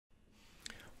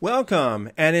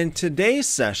Welcome, and in today's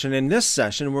session,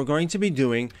 we're going to be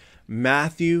doing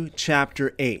Matthew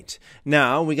chapter 8.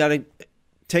 Now, we got to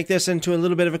take this into a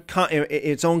little bit of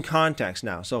its own context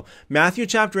now. So, Matthew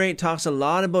chapter 8 talks a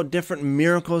lot about different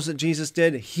miracles that Jesus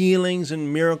did, healings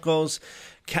and miracles,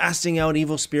 casting out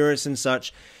evil spirits and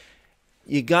such.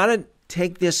 You got to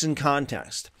take this in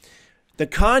context. The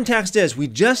context is we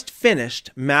just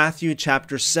finished Matthew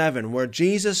chapter 7, where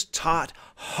Jesus taught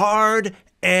hard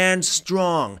and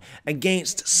strong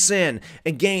against sin,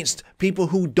 against people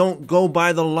who don't go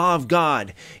by the law of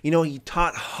God. You know, he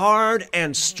taught hard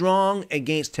and strong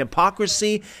against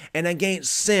hypocrisy and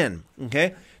against sin.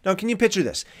 Okay? Now, can you picture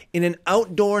this? In an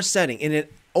outdoor setting, in an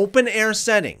open air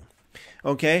setting,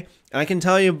 okay? I can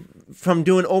tell you from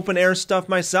doing open air stuff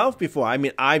myself before. I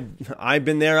mean, I've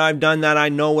been there, I've done that, I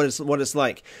know what it's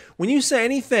like. When you say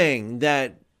anything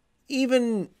that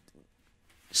even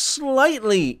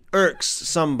slightly irks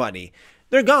somebody,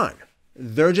 they're gone.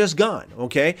 They're just gone,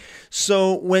 okay?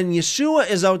 So when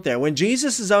Yeshua is out there, when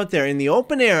Jesus is out there in the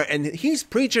open air and he's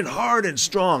preaching hard and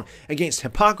strong against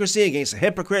hypocrisy, against the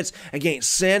hypocrites, against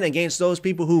sin, against those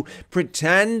people who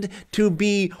pretend to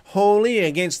be holy,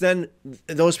 against then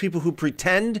those people who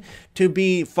pretend to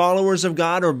be followers of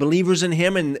God or believers in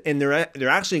him, and they're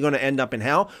actually going to end up in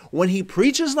hell. When he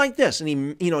preaches like this and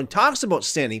he talks about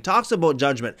sin, he talks about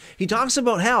judgment, he talks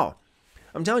about hell,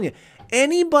 I'm telling you,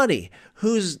 anybody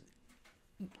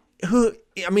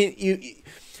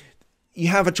you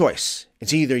have a choice.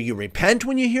 It's either you repent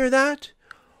when you hear that,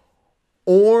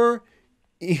 or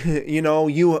you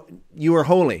are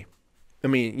holy. I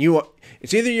mean,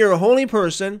 it's either you're a holy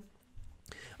person,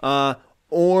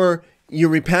 or you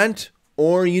repent,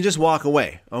 or you just walk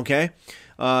away. Okay,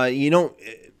 you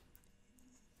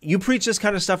preach this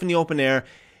kind of stuff in the open air.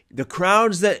 The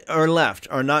crowds that are left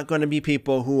are not going to be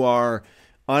people who are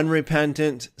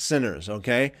unrepentant sinners.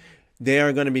 Okay. They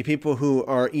are going to be people who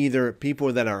are either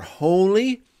people that are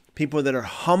holy, people that are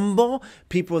humble,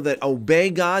 people that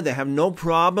obey God, that have no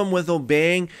problem with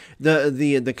obeying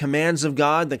the commands of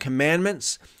God, the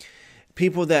commandments.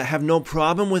 People that have no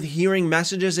problem with hearing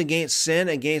messages against sin,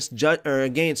 against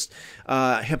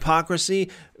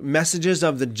hypocrisy, messages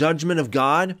of the judgment of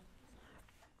God.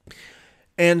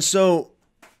 And so,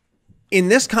 in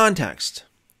this context,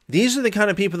 these are the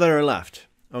kind of people that are left.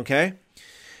 Okay?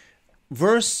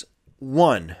 Verse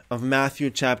 1 of Matthew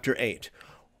chapter 8.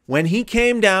 When he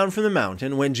came down from the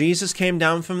mountain, when Jesus came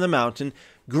down from the mountain,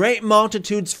 great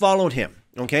multitudes followed him.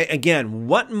 Okay, again,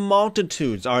 what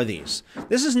multitudes are these?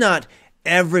 This is not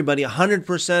everybody,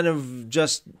 100% of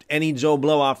just any Joe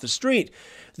Blow off the street.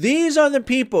 These are the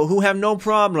people who have no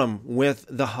problem with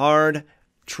the hard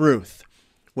truth,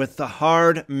 with the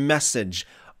hard message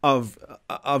of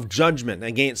judgment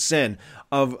against sin,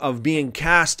 of being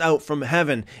cast out from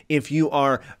heaven if you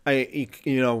are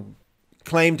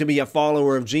claim to be a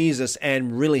follower of Jesus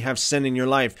and really have sin in your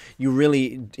life. You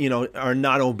really are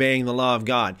not obeying the law of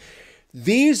God.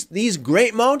 These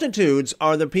great multitudes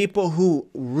are the people who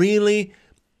really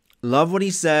love what he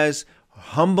says,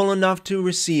 humble enough to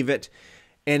receive it,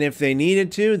 and if they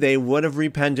needed to, they would have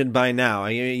repented by now.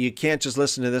 You can't just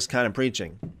listen to this kind of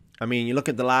preaching. I mean, you look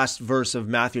at the last verse of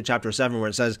Matthew chapter 7 where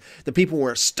it says, the people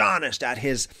were astonished at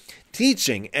his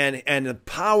teaching and the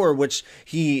power which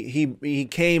he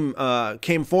came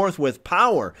forth with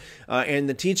power, and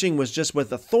the teaching was just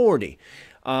with authority.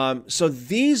 So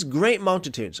these great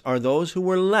multitudes are those who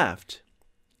were left,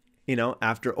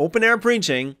 after open air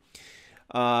preaching,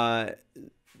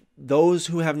 those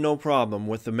who have no problem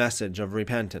with the message of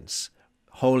repentance,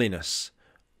 holiness,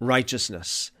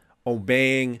 righteousness,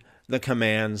 obeying the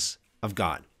commands of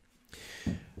God.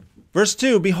 Verse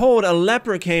 2, behold, a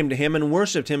leper came to him and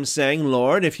worshipped him, saying,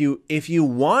 Lord, if you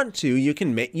want to, you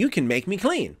can make me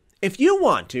clean. If you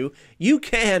want to, you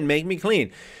can make me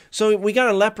clean. So we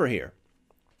got a leper here.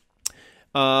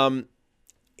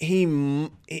 He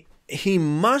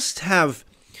must have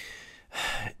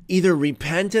either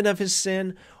repented of his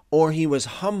sin, or he was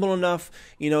humble enough,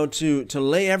 to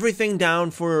lay everything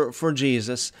down for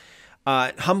Jesus.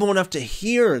 Humble enough to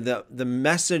hear the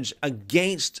message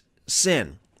against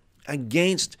sin,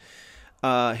 against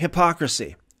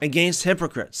hypocrisy, against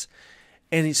hypocrites.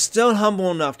 And he's still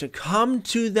humble enough to come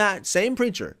to that same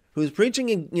preacher who's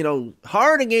preaching,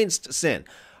 hard against sin,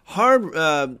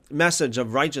 hard message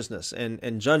of righteousness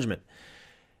and judgment,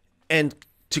 and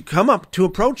to come up to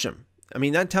approach him. I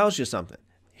mean, that tells you something.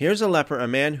 Here's a leper, a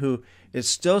man who is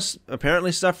still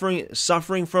apparently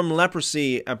suffering from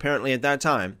leprosy, apparently at that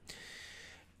time,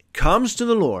 comes to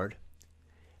the Lord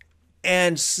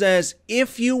and says,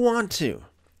 if you want to,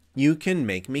 you can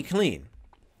make me clean.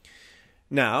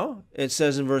 Now, it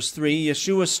says in verse 3,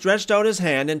 Yeshua stretched out his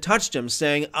hand and touched him,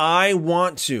 saying, I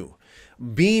want to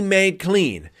be made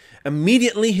clean.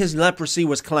 Immediately his leprosy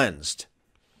was cleansed.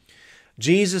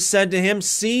 Jesus said to him,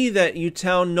 see that you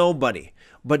tell nobody,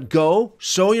 but go,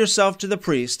 show yourself to the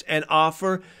priest, and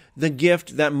offer the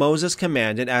gift that Moses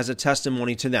commanded as a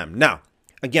testimony to them. Now,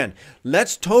 again,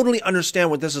 let's totally understand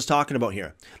what this is talking about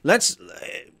here.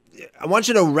 I want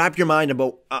you to wrap your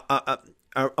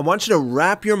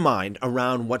mind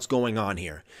around what's going on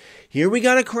here. Here we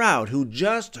got a crowd who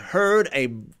just heard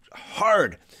a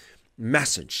hard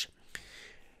message.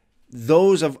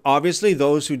 Obviously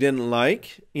those who didn't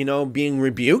like, being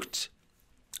rebuked,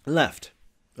 left.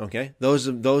 Okay,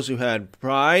 those who had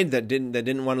pride that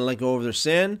didn't want to let go of their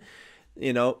sin,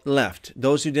 left.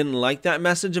 Those who didn't like that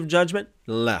message of judgment,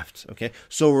 left. Okay,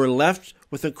 so we're left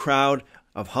with a crowd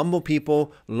of humble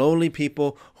people, lowly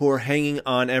people who are hanging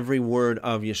on every word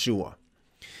of Yeshua.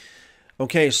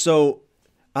 Okay, so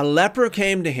a leper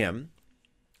came to him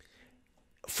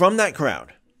from that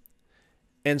crowd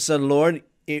and said, Lord,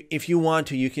 if you want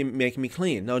to, you can make me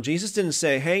clean. Now, Jesus didn't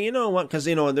say, hey, you know what? Because,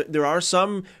 there are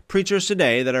some preachers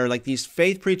today that are like these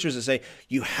faith preachers that say,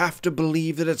 you have to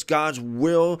believe that it's God's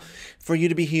will for you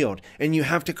to be healed. And you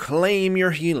have to claim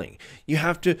your healing. You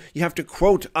have to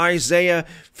quote Isaiah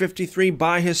 53,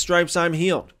 by his stripes I'm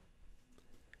healed.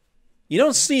 You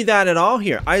don't see that at all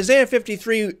here. Isaiah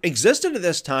 53 existed at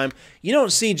this time. You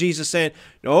don't see Jesus saying,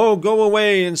 oh, go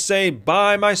away and say,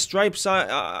 by my stripes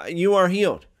you are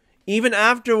healed. Even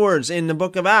afterwards in the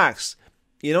book of Acts,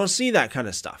 you don't see that kind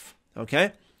of stuff,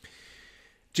 okay?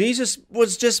 Jesus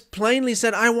was just plainly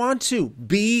said, I want to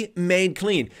be made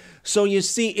clean. So you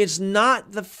see, it's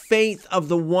not the faith of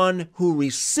the one who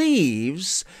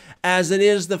receives as it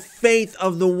is the faith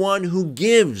of the one who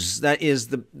gives. That is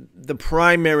the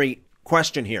primary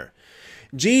question here.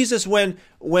 Jesus, when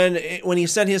he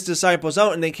sent his disciples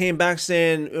out and they came back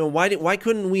saying, why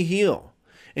couldn't we heal?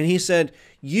 And he said,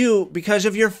 because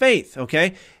of your faith,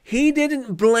 okay? He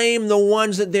didn't blame the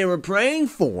ones that they were praying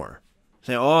for.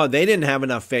 Say, they didn't have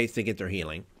enough faith to get their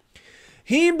healing.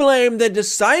 He blamed the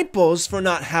disciples for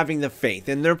not having the faith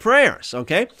in their prayers,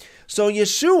 okay? So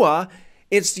Yeshua,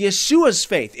 it's Yeshua's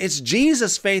faith. It's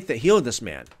Jesus' faith that healed this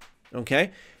man, okay?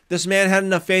 This man had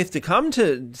enough faith to come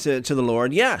to the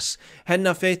Lord, yes. Had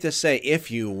enough faith to say,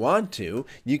 if you want to,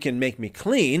 you can make me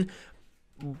clean.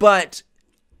 But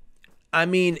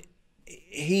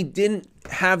he didn't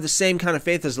have the same kind of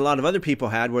faith as a lot of other people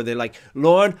had, where they're like,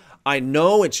 Lord, I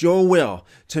know it's your will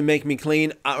to make me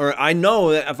clean, or I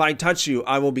know that if I touch you,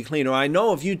 I will be clean, or I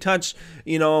know if you touch,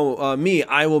 me,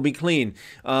 I will be clean.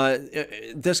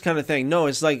 This kind of thing. No,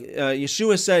 it's like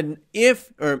Yeshua said,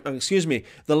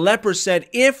 the leper said,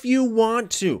 if you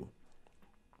want to,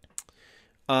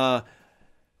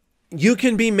 you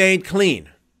can be made clean.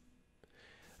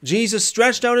 Jesus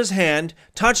stretched out his hand,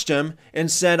 touched him,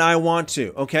 and said, I want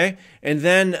to, okay? And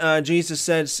then Jesus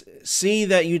says, see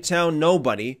that you tell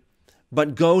nobody,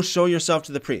 but go show yourself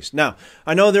to the priest. Now,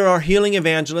 I know there are healing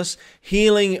evangelists,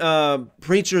 healing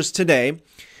preachers today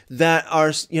that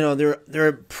are,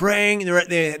 they're praying,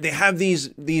 they have these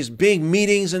big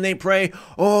meetings and they pray,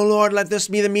 oh Lord, let this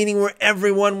be the meeting where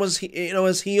everyone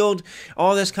is healed,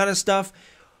 all this kind of stuff.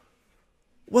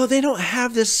 Well, they don't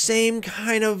have the same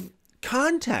kind of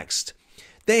context.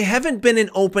 They haven't been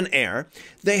in open air.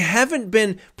 They haven't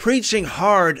been preaching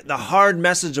the hard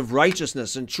message of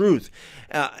righteousness and truth,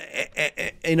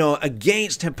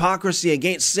 against hypocrisy,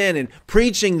 against sin, and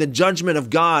preaching the judgment of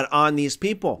God on these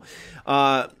people,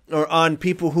 or on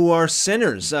people who are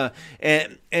sinners.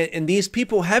 And these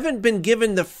people haven't been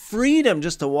given the freedom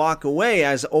just to walk away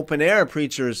as open air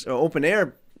preachers, or open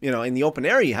air, in the open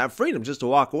air, you have freedom just to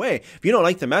walk away. If you don't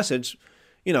like the message,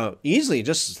 easily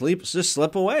just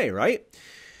slip away, right?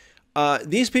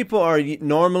 These people are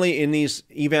normally in these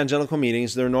evangelical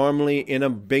meetings. They're normally in a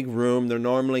big room. They're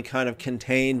normally kind of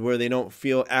contained where they don't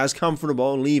feel as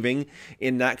comfortable leaving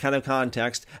in that kind of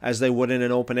context as they would in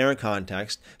an open air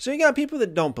context. So you got people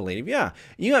that don't believe. Yeah.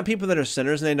 You got people that are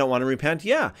sinners and they don't want to repent.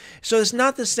 Yeah. So it's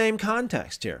not the same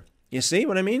context here. You see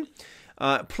what I mean?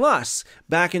 Plus,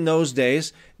 back in those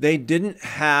days, they didn't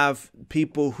have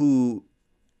people who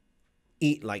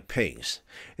eat like pigs.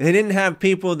 They didn't have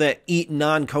people that eat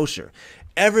non-kosher.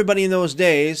 Everybody in those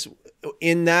days,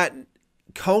 in that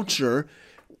culture,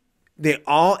 they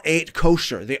all ate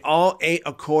kosher. They all ate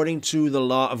according to the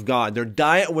law of God. Their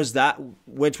diet was that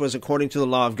which was according to the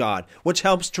law of God, which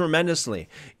helps tremendously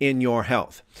in your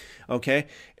health. Okay?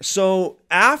 So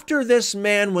after this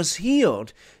man was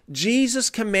healed,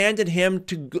 Jesus commanded him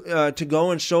to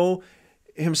go and show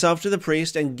himself to the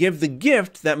priest and give the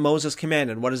gift that Moses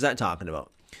commanded. What is that talking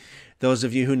about? Those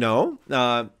of you who know,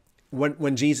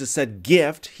 when Jesus said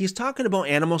gift, he's talking about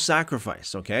animal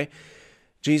sacrifice, okay?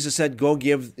 Jesus said, go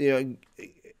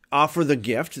offer the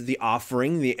gift, the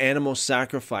offering, the animal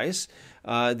sacrifice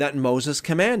that Moses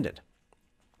commanded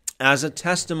as a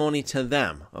testimony to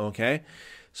them, okay?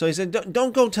 So he said,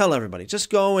 don't go tell everybody. Just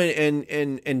go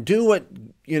and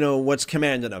do what's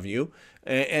commanded of you,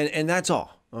 and that's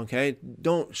all, okay?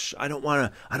 I don't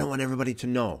want everybody to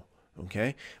know,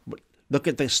 okay? But look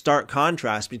at the stark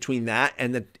contrast between that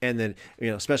and the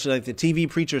especially like the TV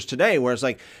preachers today, where it's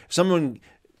like if someone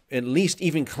at least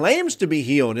even claims to be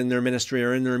healed in their ministry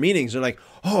or in their meetings, they're like,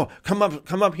 oh, come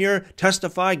up here,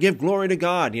 testify, give glory to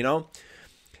God,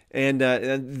 And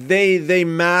they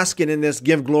mask it in this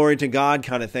give glory to God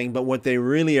kind of thing. But what they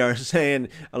really are saying,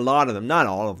 a lot of them, not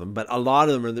all of them, but a lot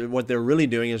of them, what they're really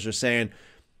doing is they're saying,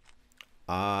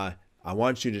 I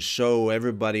want you to show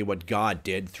everybody what God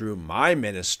did through my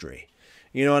ministry.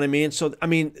 You know what I mean? So,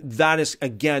 that is,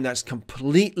 again, that's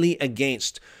completely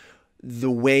against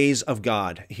the ways of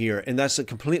God here. And that's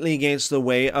completely against the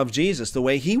way of Jesus, the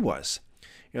way he was.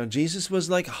 Jesus was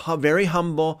like very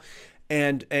humble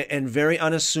and very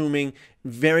unassuming.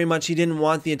 Very much, he didn't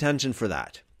want the attention for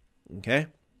that. Okay?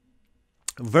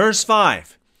 Verse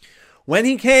 5. When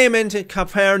he came into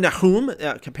Capernaum,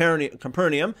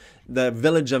 the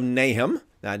village of Nahum,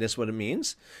 that is what it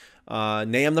means.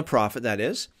 Nahum the prophet, that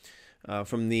is,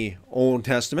 from the Old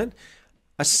Testament.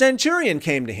 A centurion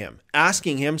came to him,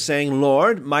 asking him, saying,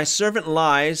 Lord, my servant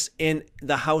lies in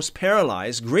the house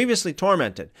paralyzed, grievously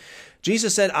tormented.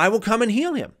 Jesus said, I will come and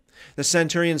heal him. The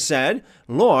centurion said,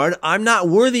 Lord, I'm not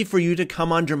worthy for you to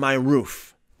come under my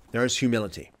roof. There's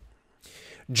humility.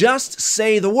 Just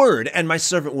say the word, and my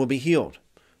servant will be healed.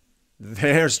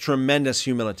 There's tremendous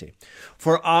humility.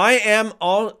 For I am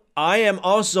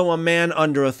also a man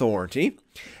under authority,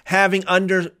 having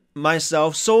under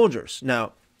myself soldiers.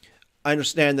 Now, I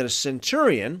understand that a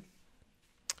centurion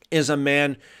is a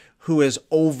man who is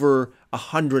over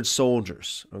 100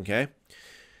 soldiers, okay?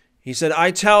 He said,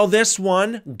 I tell this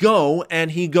one, go,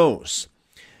 and he goes.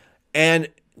 And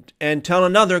tell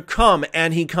another, come,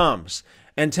 and he comes.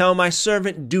 And tell my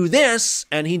servant, do this,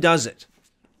 and he does it.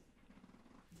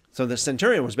 So the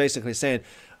centurion was basically saying,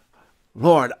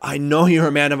 Lord, I know you're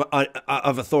a man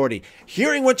of authority.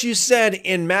 Hearing what you said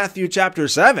in Matthew chapter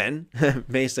 7,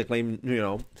 basically,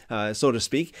 so to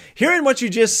speak, hearing what you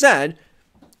just said,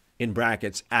 in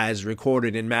brackets, as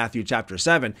recorded in Matthew chapter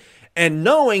 7, and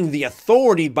knowing the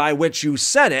authority by which you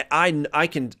said it, I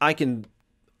can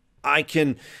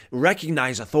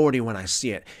recognize authority when I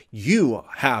see it. You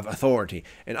have authority,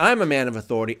 and I'm a man of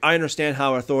authority. I understand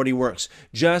how authority works.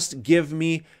 Just give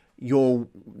me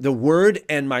the word,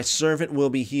 and my servant will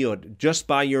be healed just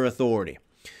by your authority.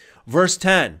 Verse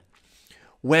 10,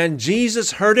 when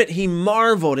Jesus heard it, he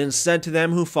marveled and said to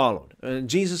them who followed. And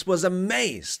Jesus was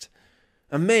amazed.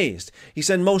 He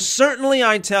said, most certainly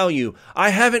I tell you,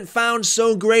 I haven't found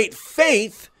so great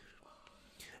faith,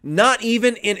 not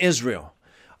even in Israel.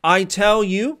 I tell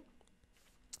you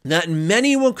that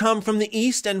many will come from the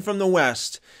east and from the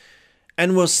west,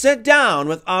 and will sit down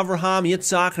with Abraham,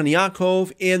 Yitzhak, and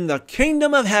Yaakov in the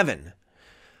kingdom of heaven.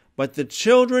 But the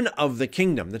children of the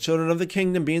kingdom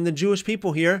being the Jewish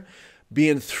people here,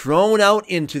 being thrown out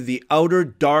into the outer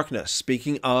darkness,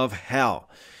 speaking of hell.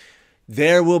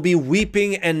 There will be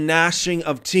weeping and gnashing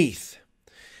of teeth.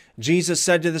 Jesus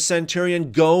said to the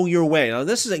centurion, go your way. Now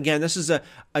this is a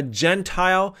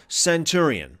Gentile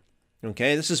centurion.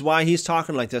 Okay, this is why he's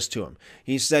talking like this to him.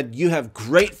 He said, you have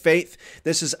great faith.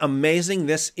 This is amazing.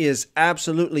 This is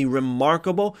absolutely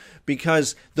remarkable,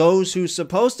 because those who are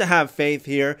supposed to have faith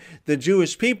here, the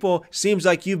Jewish people, seems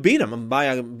like you beat them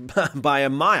by a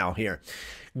mile here.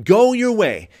 Go your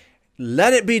way.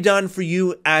 Let it be done for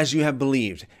you as you have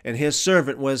believed. And his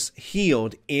servant was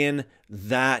healed in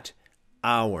that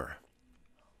hour.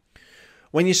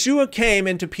 When Yeshua came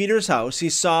into Peter's house, he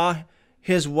saw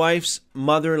his wife's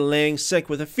mother laying sick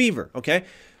with a fever, okay?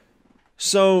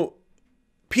 So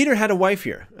Peter had a wife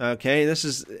here, okay? This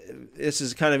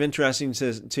is kind of interesting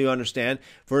to understand.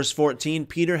 Verse 14,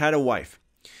 Peter had a wife.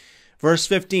 Verse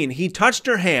 15, he touched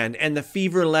her hand and the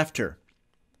fever left her.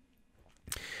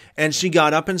 And she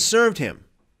got up and served him,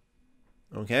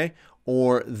 okay?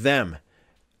 Or them,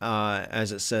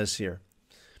 as it says here.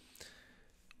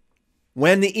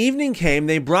 When the evening came,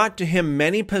 they brought to him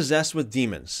many possessed with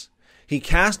demons. He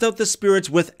cast out the spirits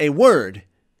with a word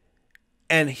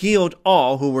and healed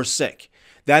all who were sick,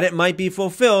 that it might be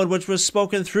fulfilled which was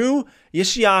spoken through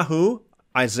Yeshayahu,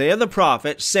 Isaiah the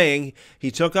prophet, saying,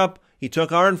 He took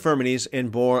our infirmities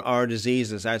and bore our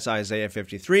diseases. That's Isaiah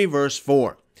 53, verse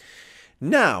 4.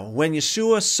 Now, when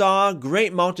Yeshua saw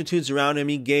great multitudes around him,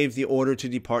 he gave the order to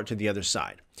depart to the other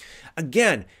side.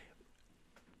 Again,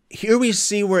 here we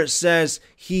see where it says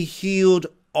he healed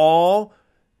all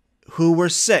who were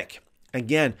sick.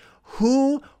 Again,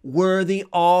 who were the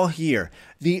all here?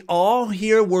 The all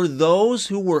here were those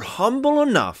who were humble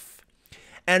enough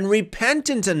and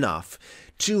repentant enough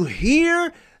to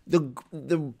hear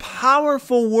the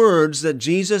powerful words that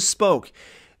Jesus spoke,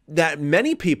 that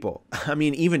many people, I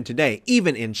mean, even today,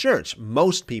 even in church,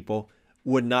 most people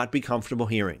would not be comfortable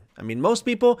hearing. I mean, most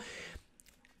people,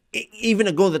 even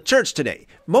to go to church today,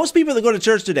 most people that go to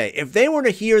church today, if they were to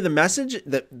hear the message,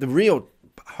 the real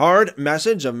hard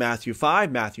message of Matthew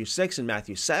 5, Matthew 6, and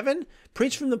Matthew 7,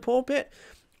 preached from the pulpit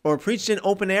or preached in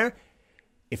open air,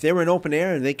 if they were in open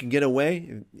air and they could get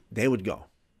away, they would go,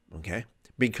 okay?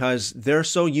 Because they're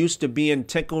so used to being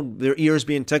tickled, their ears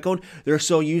being tickled. They're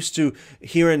so used to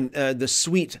hearing the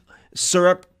sweet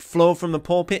syrup flow from the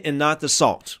pulpit and not the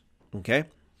salt, okay?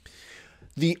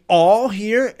 The all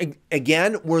here,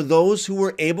 again, were those who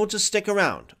were able to stick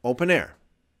around, open air.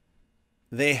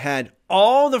 They had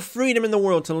all the freedom in the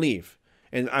world to leave.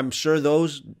 And I'm sure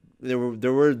there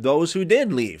were those who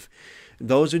did leave.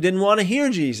 Those who didn't want to hear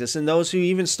Jesus, and those who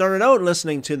even started out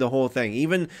listening to the whole thing.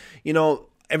 Even,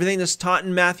 everything that's taught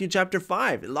in Matthew chapter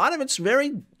 5. A lot of it's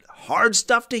very hard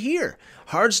stuff to hear,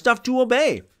 hard stuff to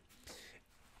obey.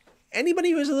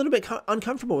 Anybody who is a little bit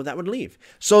uncomfortable with that would leave.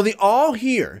 So the all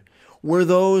here were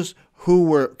those who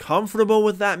were comfortable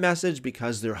with that message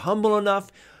because they're humble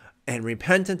enough and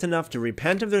repentant enough to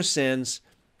repent of their sins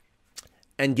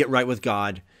and get right with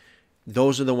God.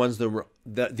 Those are the ones that were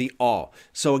the all.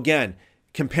 So again,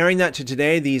 comparing that to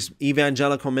today, these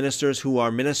evangelical ministers who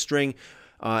are ministering,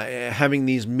 having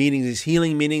these meetings, these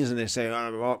healing meetings, and they say,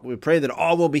 well, we pray that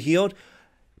all will be healed.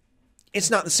 It's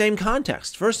not the same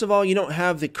context. First of all, you don't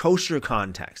have the kosher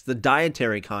context, the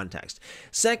dietary context.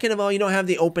 Second of all, you don't have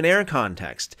the open air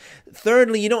context.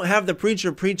 Thirdly, you don't have the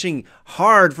preacher preaching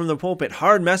hard from the pulpit,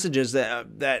 hard messages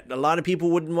that a lot of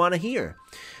people wouldn't want to hear.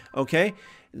 Okay?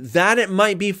 That it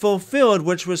might be fulfilled,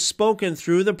 which was spoken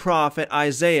through the prophet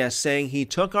Isaiah, saying, he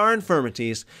took our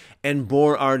infirmities and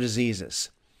bore our diseases.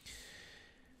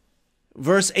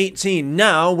 Verse 18,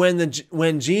 now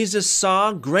when Jesus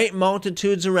saw great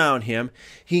multitudes around him,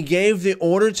 he gave the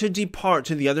order to depart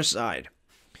to the other side.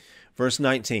 Verse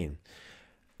 19,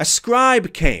 a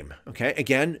scribe came. Okay,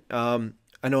 again,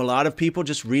 I know a lot of people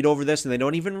just read over this and they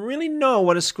don't even really know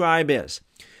what a scribe is.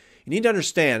 You need to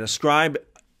understand, a scribe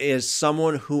is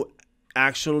someone who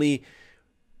actually,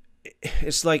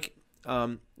 it's like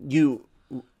you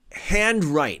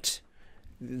handwrite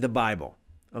the Bible.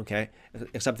 Okay,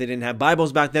 except they didn't have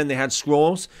Bibles back then. They had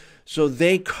scrolls. So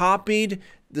they copied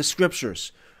the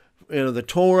scriptures, the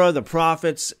Torah, the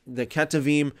prophets, the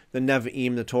Ketuvim, the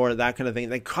Nevi'im, the Torah, that kind of thing.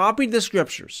 They copied the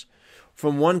scriptures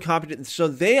from one copy. So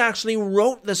they actually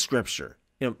wrote the scripture,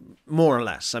 more or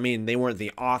less. I mean, they weren't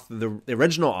the author, the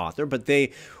original author, but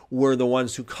they were the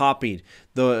ones who copied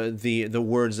the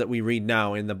words that we read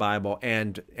now in the Bible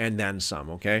and then some,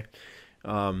 okay?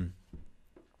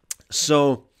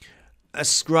 So a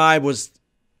scribe was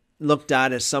looked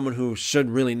at as someone who should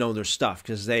really know their stuff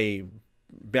because they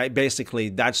basically,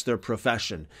 that's their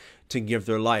profession, to give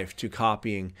their life to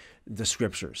copying the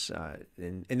scriptures.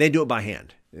 And they do it by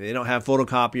hand. They don't have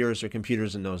photocopiers or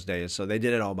computers in those days, so they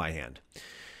did it all by hand.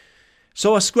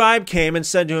 So a scribe came and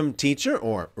said to him, teacher,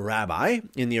 or rabbi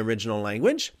in the original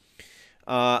language,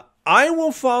 I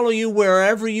will follow you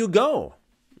wherever you go.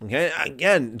 Okay,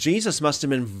 again, Jesus must have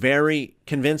been very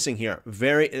convincing here,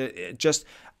 just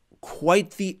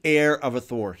quite the air of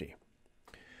authority.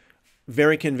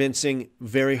 Very convincing,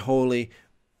 very holy,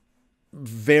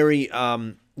 very,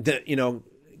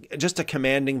 just a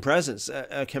commanding presence,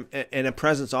 and a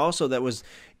presence also that was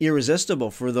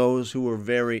irresistible for those who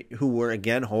were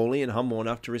again holy and humble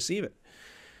enough to receive it.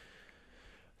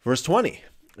 Verse 20.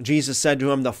 Jesus said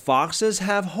to him, the foxes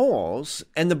have holes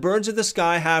and the birds of the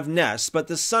sky have nests, but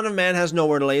the Son of Man has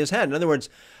nowhere to lay his head. In other words,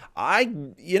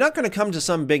 you're not going to come to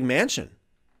some big mansion.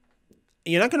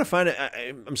 You're not going to find it.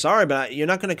 I'm sorry, but you're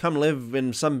not going to come live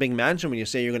in some big mansion when you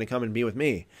say you're going to come and be with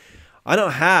me. I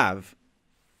don't have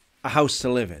a house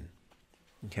to live in.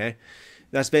 Okay?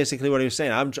 That's basically what he was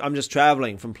saying. I'm just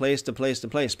traveling from place to place to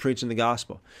place, preaching the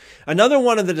gospel. Another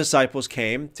one of the disciples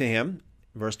came to him,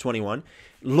 verse 21,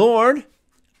 Lord,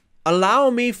 allow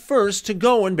me first to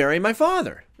go and bury my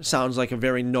father. Sounds like a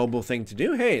very noble thing to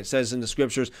do. Hey, it says in the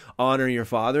scriptures, honor your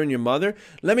father and your mother.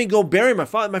 Let me go bury my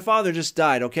father. My father just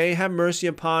died, okay? Have mercy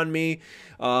upon me.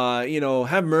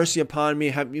 Have mercy upon me.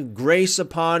 Have grace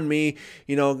upon me.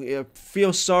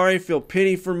 Feel sorry, feel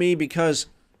pity for me because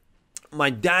my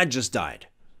dad just died.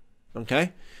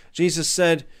 Okay? Jesus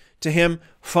said to him,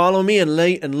 follow me and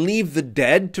leave the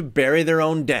dead to bury their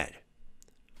own dead.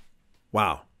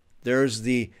 Wow. There's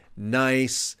the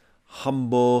nice,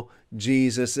 humble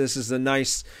Jesus. This is the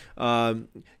nice,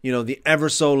 the ever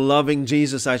so loving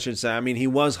Jesus, I should say. I mean, he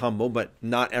was humble, but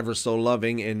not ever so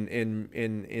loving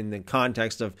in the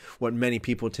context of what many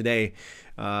people today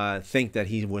think that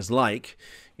he was like.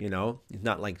 He's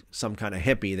not like some kind of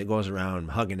hippie that goes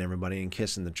around hugging everybody and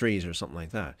kissing the trees or something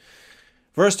like that.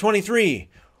 Verse 23,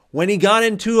 when he got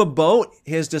into a boat,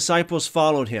 his disciples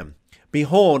followed him.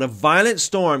 Behold, a violent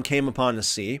storm came upon the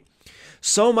sea,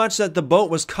 so much that the boat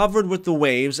was covered with the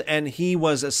waves, but he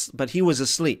was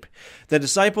asleep. The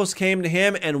disciples came to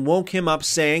him and woke him up,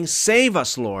 saying, save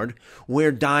us, Lord,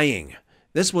 we're dying.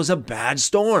 This was a bad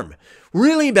storm,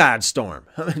 really bad storm,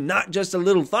 not just a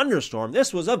little thunderstorm.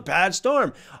 This was a bad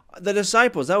storm. The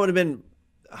disciples, that would have been,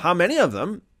 how many of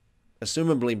them?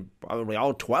 Assumably, probably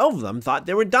all 12 of them thought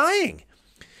they were dying.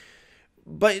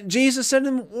 But Jesus said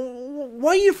to them,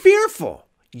 why are you fearful,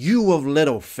 you of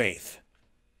little faith?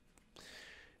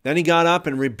 Then he got up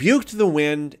and rebuked the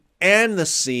wind and the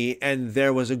sea, and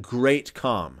there was a great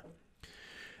calm.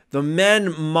 The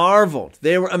men marveled.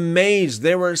 They were amazed.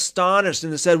 They were astonished,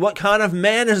 and they said, what kind of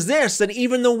man is this, that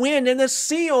even the wind and the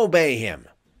sea obey him?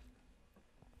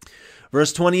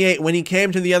 Verse 28, when he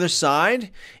came to the other side,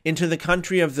 into the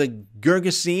country of the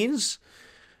Gergesenes,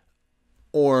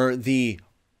 or the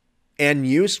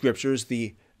NU scriptures,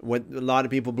 what a lot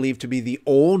of people believe to be the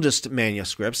oldest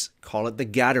manuscripts, call it the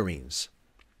Gadarenes.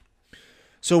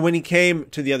 So when he came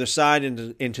to the other side,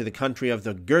 into the country of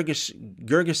the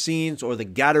Gergesenes or the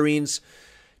Gadarenes,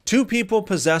 2 people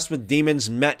possessed with demons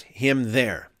met him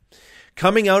there,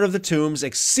 coming out of the tombs,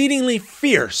 exceedingly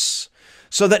fierce,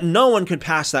 so that no one could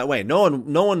pass that way. No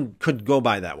one could go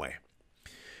by that way.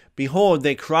 Behold,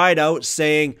 they cried out,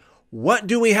 saying, what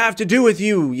do we have to do with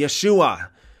you, Yeshua,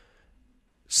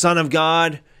 Son of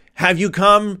God? Have you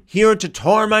come here to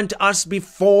torment us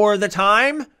before the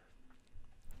time?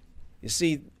 You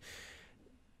see,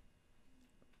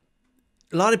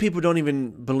 a lot of people don't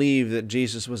even believe that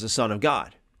Jesus was the Son of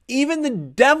God. Even the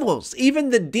devils,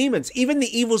 even the demons, even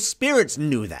the evil spirits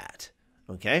knew that.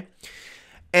 Okay?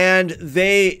 And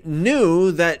they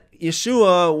knew that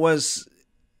Yeshua was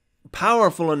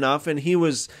powerful enough, and he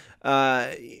was,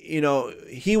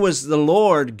 he was the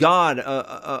Lord God,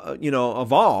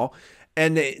 of all,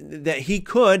 and that he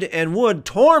could and would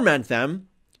torment them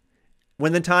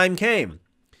when the time came.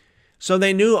 So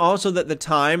they knew also that the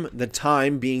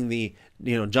time being the,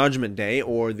 judgment day,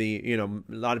 or a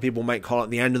lot of people might call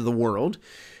it the end of the world,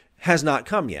 has not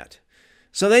come yet.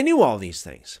 So they knew all these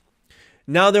things.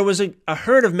 Now there was a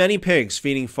herd of many pigs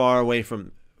feeding far away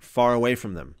from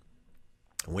them.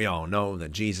 We all know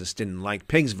that Jesus didn't like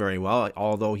pigs very well,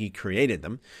 although he created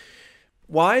them.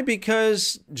 Why?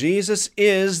 Because Jesus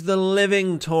is the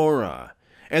living Torah.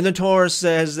 And the Torah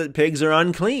says that pigs are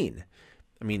unclean.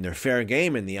 I mean, they're fair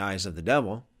game in the eyes of the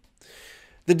devil.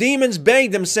 The demons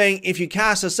begged them, saying, if you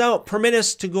cast us out, permit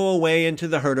us to go away into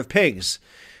the herd of pigs.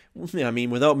 I mean,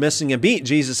 without missing a beat,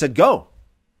 Jesus said, go.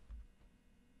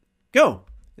 Go.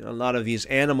 A lot of these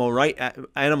animal rights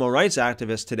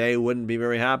activists today wouldn't be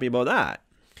very happy about that.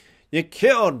 You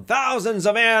killed thousands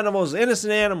of animals,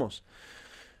 innocent animals.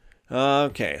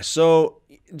 Okay, so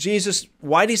Jesus,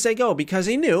 why did he say go? Because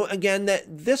he knew, again, that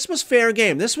this was fair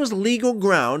game. This was legal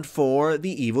ground for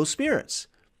the evil spirits.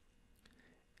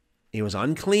 It was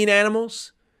unclean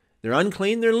animals. They're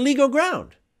unclean. They're legal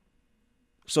ground,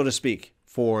 so to speak,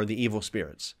 for the evil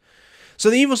spirits. So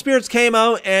the evil spirits came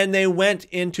out, and they went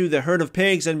into the herd of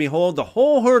pigs, and behold, the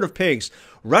whole herd of pigs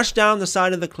rushed down the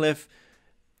side of the cliff,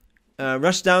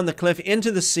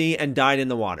 into the sea, and died in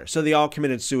the water. So they all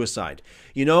committed suicide.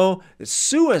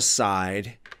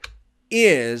 Suicide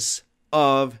is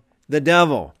of the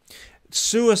devil.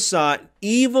 Suicide,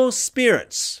 evil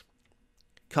spirits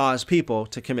cause people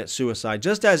to commit suicide,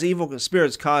 just as evil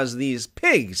spirits cause these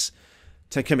pigs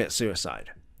to commit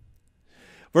suicide.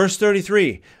 Verse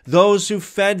 33, those who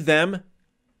fed them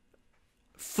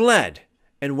fled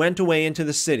and went away into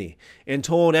the city and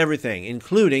told everything,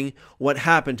 including what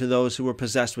happened to those who were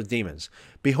possessed with demons.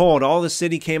 Behold, all the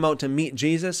city came out to meet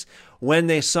Jesus. When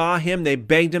they saw him, they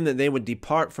begged him that they would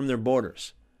depart from their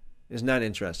borders. Isn't that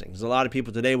interesting? Because a lot of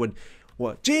people today would,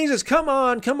 Jesus, come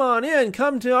on in,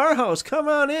 come to our house, come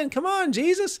on in, come on,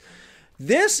 Jesus.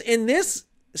 In this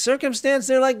circumstance,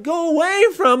 they're like, go away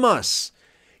from us.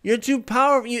 You're too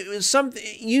powerful.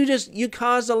 You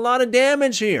caused a lot of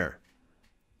damage here.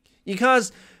 You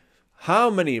caused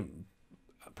how many?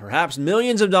 Perhaps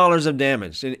millions of dollars of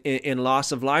damage in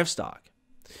loss of livestock.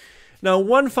 Now,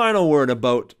 one final word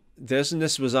about this, and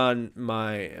this was on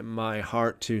my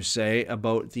heart to say,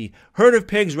 about the herd of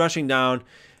pigs rushing down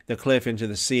the cliff into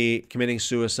the sea, committing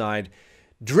suicide,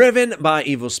 driven by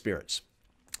evil spirits.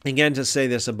 Again, to say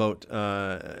this about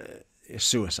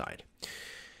suicide.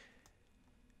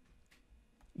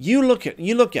 You look at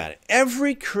it.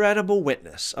 Every credible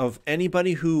witness of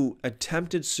anybody who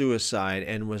attempted suicide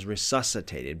and was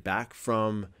resuscitated back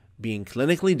from being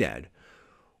clinically dead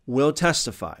will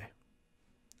testify.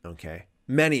 Okay,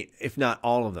 many, if not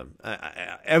all of them.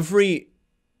 Every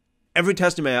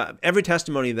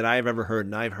testimony that I have ever heard,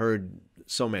 and I've heard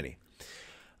so many,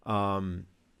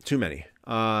 too many,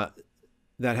 that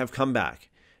have come back,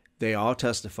 they all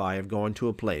testify of going to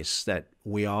a place that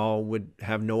we all would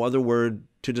have no other word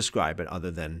to describe it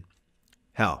other than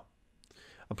hell.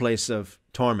 A place of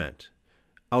torment,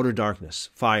 outer darkness,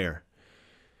 fire.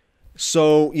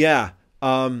 So, yeah,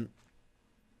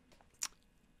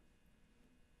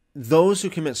 those who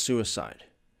commit suicide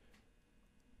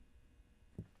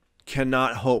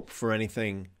cannot hope for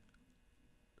anything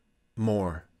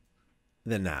more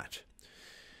than that.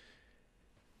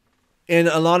 And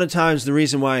a lot of times the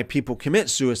reason why people commit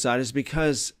suicide is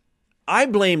because I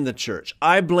blame the church.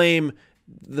 I blame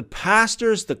the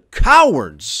pastors, the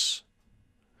cowards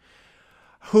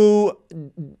who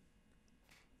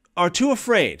are too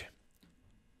afraid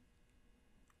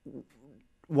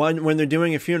when they're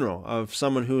doing a funeral of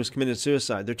someone who has committed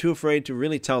suicide. They're too afraid to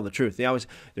really tell the truth.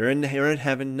 They're in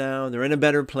heaven now. They're in a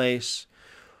better place.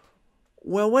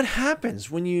 Well, what happens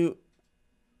when you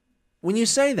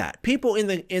say that? People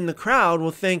in the crowd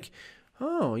will think,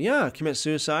 "Oh, yeah, commit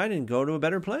suicide and go to a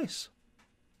better place."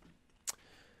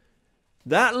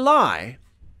 That lie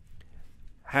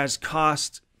has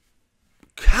cost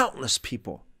countless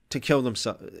people to kill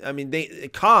themselves. I mean,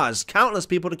 it caused countless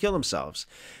people to kill themselves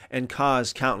and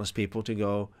caused countless people to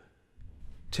go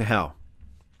to hell.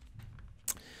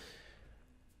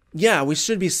 Yeah, we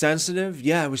should be sensitive.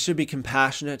 Yeah, we should be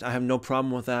compassionate. I have no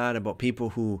problem with that, about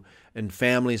people who, and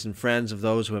families and friends of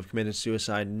those who have committed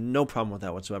suicide. No problem with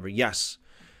that whatsoever. Yes,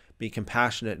 be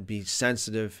compassionate, be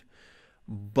sensitive,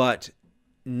 but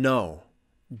no,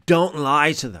 don't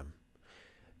lie to them.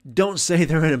 Don't say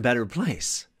they're in a better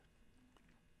place.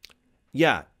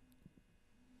 Yeah.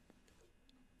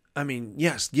 I mean,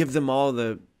 yes, give them all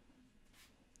the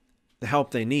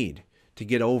help they need to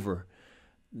get over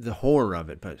the horror of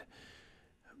it, but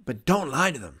don't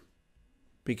lie to them,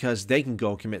 because they can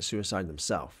go commit suicide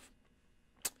themselves.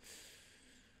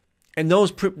 And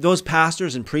those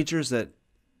pastors and preachers that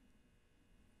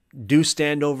do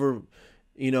stand over,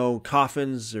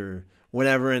 coffins or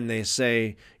whatever, and they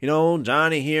say,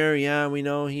 Johnny here, yeah, we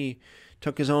know he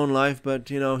took his own life, but,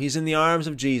 he's in the arms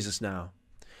of Jesus now.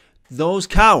 Those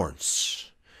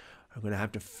cowards are going to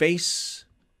have to face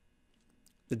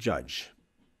the judge.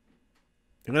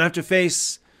 They're going to have to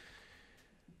face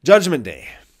Judgment Day.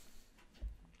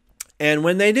 And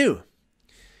when they do,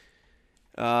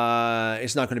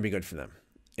 it's not going to be good for them.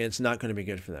 It's not going to be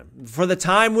good for them. For the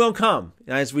time will come,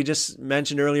 as we just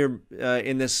mentioned earlier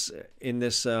in this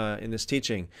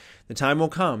teaching, the time will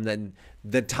come, that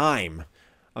the time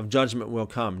of judgment will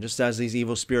come, just as these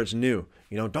evil spirits knew.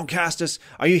 Don't cast us.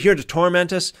 Are you here to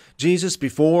torment us, Jesus,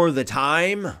 before the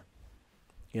time?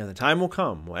 The time will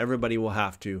come. Well, everybody will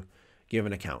have to give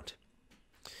an account.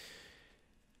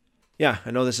 Yeah,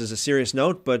 I know this is a serious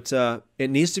note, but it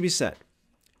needs to be said.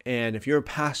 And if you're a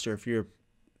pastor, if you're a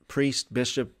priest,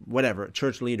 bishop, whatever, a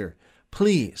church leader,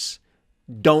 please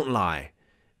don't lie.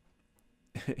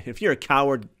 If you're a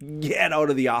coward, get out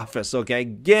of the office, okay?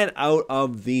 Get out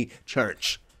of the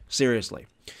church. Seriously.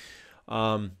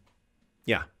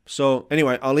 Yeah. So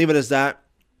anyway, I'll leave it as that.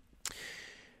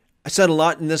 I said a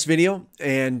lot in this video,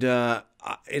 and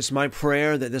it's my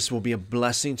prayer that this will be a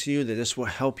blessing to you, that this will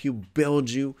help you, build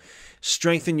you,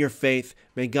 strengthen your faith.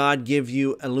 May God give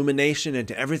you illumination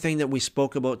into everything that we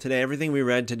spoke about today, everything we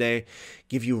read today,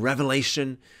 give you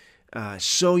revelation,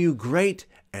 show you great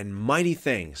and mighty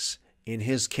things in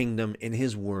His kingdom, in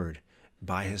His word,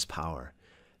 by His power.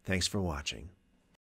 Thanks for watching.